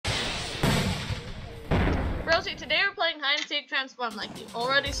Rosie, today we're playing hide and seek transform like you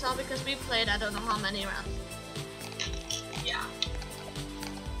already saw because we played I don't know how many rounds. Yeah.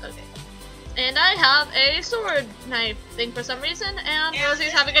 Okay. And I have a sword knife thing for some reason, and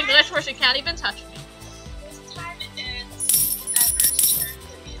Rosie's having a glitch where she can't even touch me. This time it's Ever's turn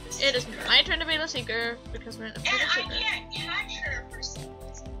to be the seeker. It is my turn to be the seeker because we're in a And secret. I can't catch her for some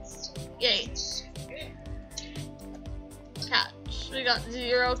reason. Yay. Catch. We got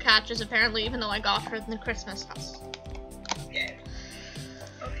 0 catches apparently, even though I got her in the Christmas house. Yeah.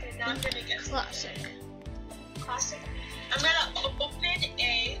 Okay, now I'm gonna get Classic. Classic. I'm gonna open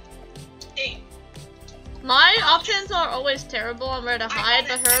a thing. My options are always terrible on where to hide,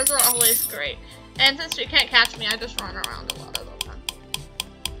 but hers are always great. And since she can't catch me, I just run around a lot of the time.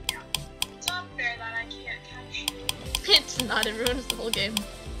 Yeah. It's not fair that I can't catch you. It's not, it ruins the whole game.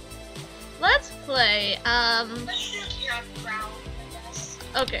 Let's play, Let's shoot your ground, I guess.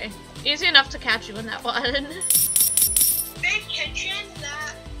 okay. Easy enough to catch you in that one. Big kitchen,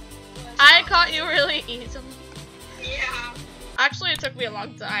 that was I caught you really easily. Yeah. Actually, it took me a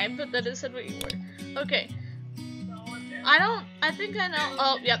long time, but then it said what you were. Okay. No, I think I know.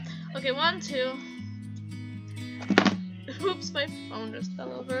 Oh, yep. Okay, 1, 2. Oops, my phone just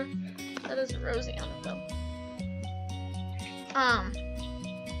fell over. That is Rosie on it, though.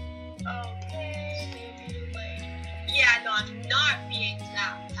 Okay, maybe like... Yeah, no, I'm not being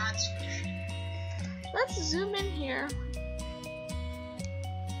that. That's for sure. Let's zoom in here.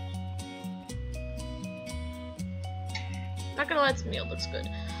 Not gonna lie, it's meal looks good.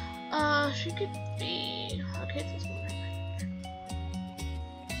 She could be... Okay, this one.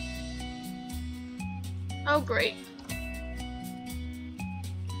 Oh, great.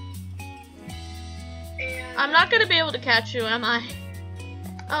 And I'm not gonna be able to catch you, am I?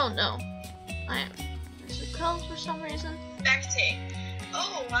 Oh, no. I am. There's a code for some reason. spectate.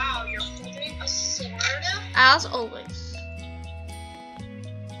 Oh, wow, you're holding a sword? As always.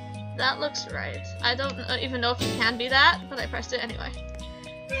 That looks right. I don't even know if it can be that, but I pressed it anyway.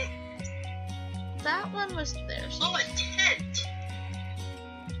 That one was there. Oh, a tent.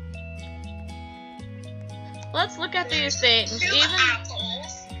 Let's look at these things. 2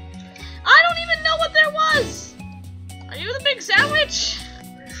 apples. I don't even know what there was. Are you the big sandwich?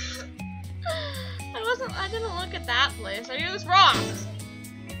 I didn't look at that place. Are you this rock?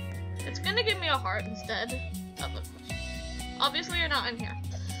 It's gonna give me a heart instead. Of a question. Obviously, you're not in here.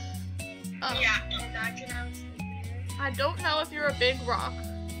 Yeah, imagine I was in here. I don't know if you're a big rock.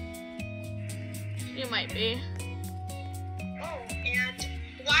 You might be. Oh, and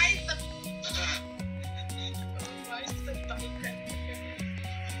why is the... why is the bike right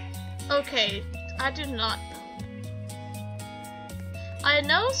here? Okay, I do not know. I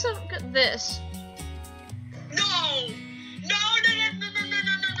know some this. No! No, no, no, no, no, no,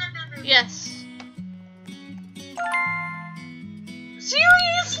 no, no, no. Yes.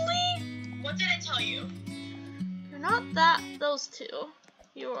 Seriously? What did it tell you? You're not those two.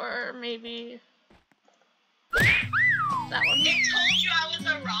 You are maybe that one. It told you I was a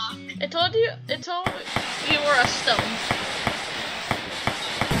rock. It told you were a stone.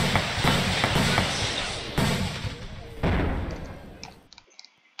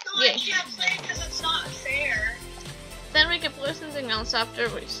 No, I can't play because it's not fair. Then we can play something else after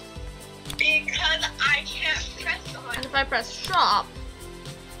we. Because I can't press on. And if I press shop,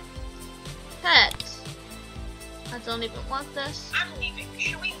 pet. I don't even want this. I'm leaving.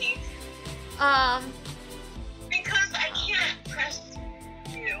 Should we leave? Because I can't press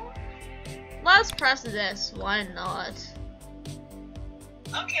you. Let's press this. Why not?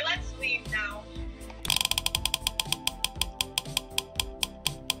 Okay, let's leave now.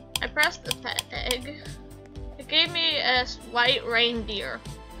 I pressed the pet egg. It gave me a white reindeer.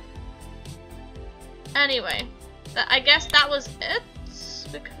 Anyway, I guess that was it.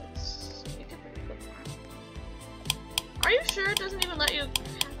 Because are you sure it doesn't even let you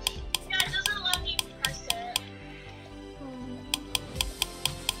catch? Yeah, it doesn't let me press it.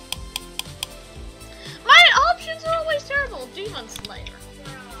 My options are always terrible. Demon Slayer.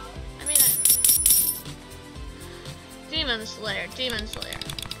 I mean, Demon Slayer. Demon Slayer.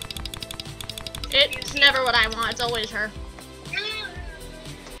 It's never what I want. It's always her. I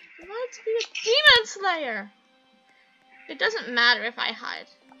want it to be a Demon Slayer. It doesn't matter if I hide.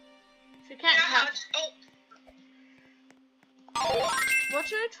 She can't catch. What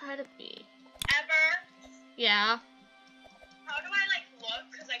should I try to be? Ever? Yeah. How do I like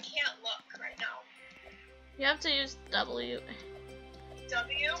look? Because I can't look right now. You have to use W.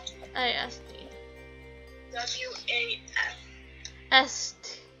 W? A-S-D. W-A-F.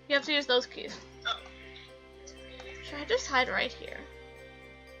 S-T. You have to use those keys. Oh. Should I just hide right here?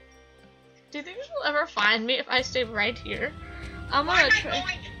 Do you think you'll ever find me if I stay right here? I'm Why gonna am I try.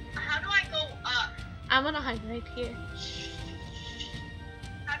 going? How do I go up? I'm gonna hide right here.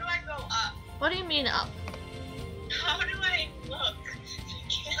 How do I go up? What do you mean up? How do I look? I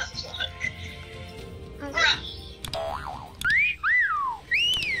can't look. Okay.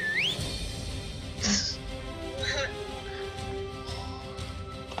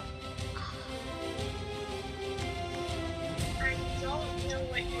 I don't know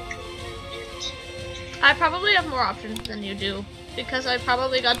what you can move into. I probably have more options than you do because I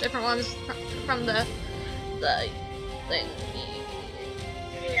probably got different ones from the thing.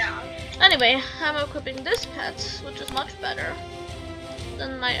 Yeah. Anyway, I'm equipping this pet, which is much better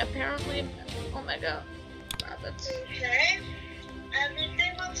than my apparently. Oh my god, rabbits. Okay.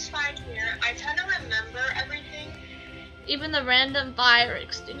 Everything looks fine here. I kind of remember everything. Even the random fire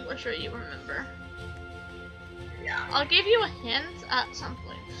extinguisher you remember. Yeah. I'll give you a hint at some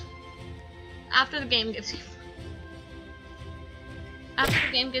point. After the game gives you. After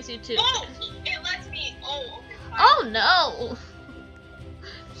the game gives you 2. Oh! It lets me. Oh, okay. Fine. Oh no!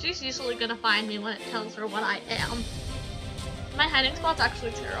 She's usually gonna find me when it tells her what I am. My hiding spot's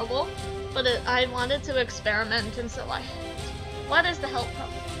actually terrible, but I wanted to experiment and so I. What is the help code?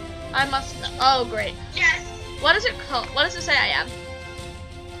 I must know. Oh great. Yes! What is it called? What does it say I am?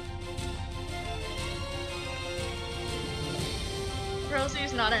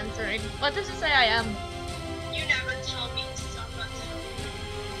 Rosie's not answering. What does it say I am? You never tell me someone.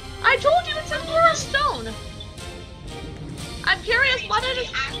 I told you it's a Laura Stone! I'm curious what it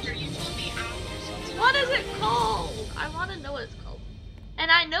is. After you told me after. What is it called? I want to know what it's called. And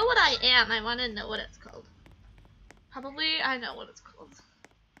I know what I am. I want to know what it's called. Probably I know what it's called.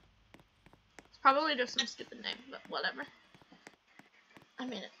 It's probably just some stupid name, but whatever. I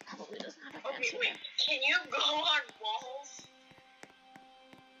mean, it probably doesn't have a fancy Okay, wait. name. Can you go on walls?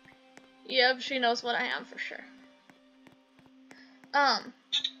 Yep, she knows what I am for sure.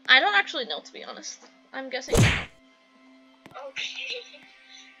 I don't actually know, to be honest. I'm guessing now. Okay.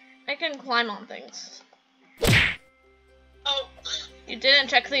 I can climb on things. Oh. You didn't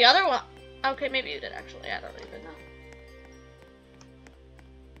check the other one. Okay, maybe you did actually. I don't even know.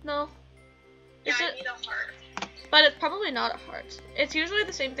 No. Yeah, Is I it? need a heart. But it's probably not a heart. It's usually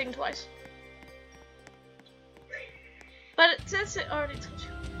the same thing twice. But since it already told you.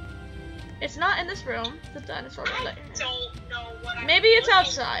 It's not in this room. The dinosaur room. I don't know what I'm Maybe it's looking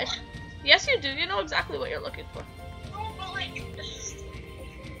outside. for. Yes, you do. You know exactly what you're looking for. No, but like.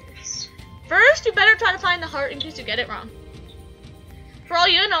 First, you better try to find the heart in case you get it wrong. For all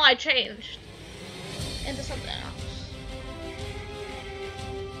you know, I changed into something else.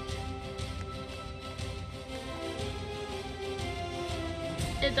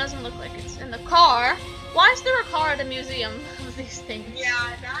 It doesn't look like it's in the car. Why is there a car at a museum of these things? Yeah,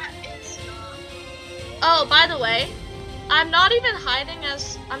 that is not. Oh, by the way, I'm not even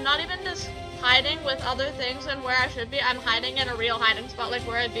just hiding with other things and where I should be. I'm hiding in a real hiding spot, like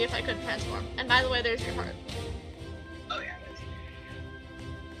where I'd be if I couldn't transform. And by the way, there's your heart. Oh, yeah.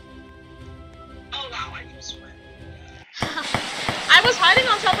 Oh, wow, I just went. I was hiding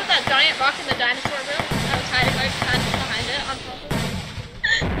on top of that giant rock in the dinosaur room. I was hiding like kind of behind it on top of it.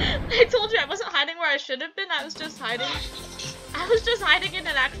 I told you I wasn't hiding where I should have been. I was just hiding in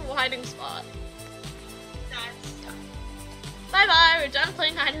an actual hiding spot. Bye bye, we're done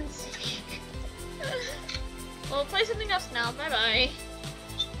playing hide and seek. We'll play something else now. Bye bye.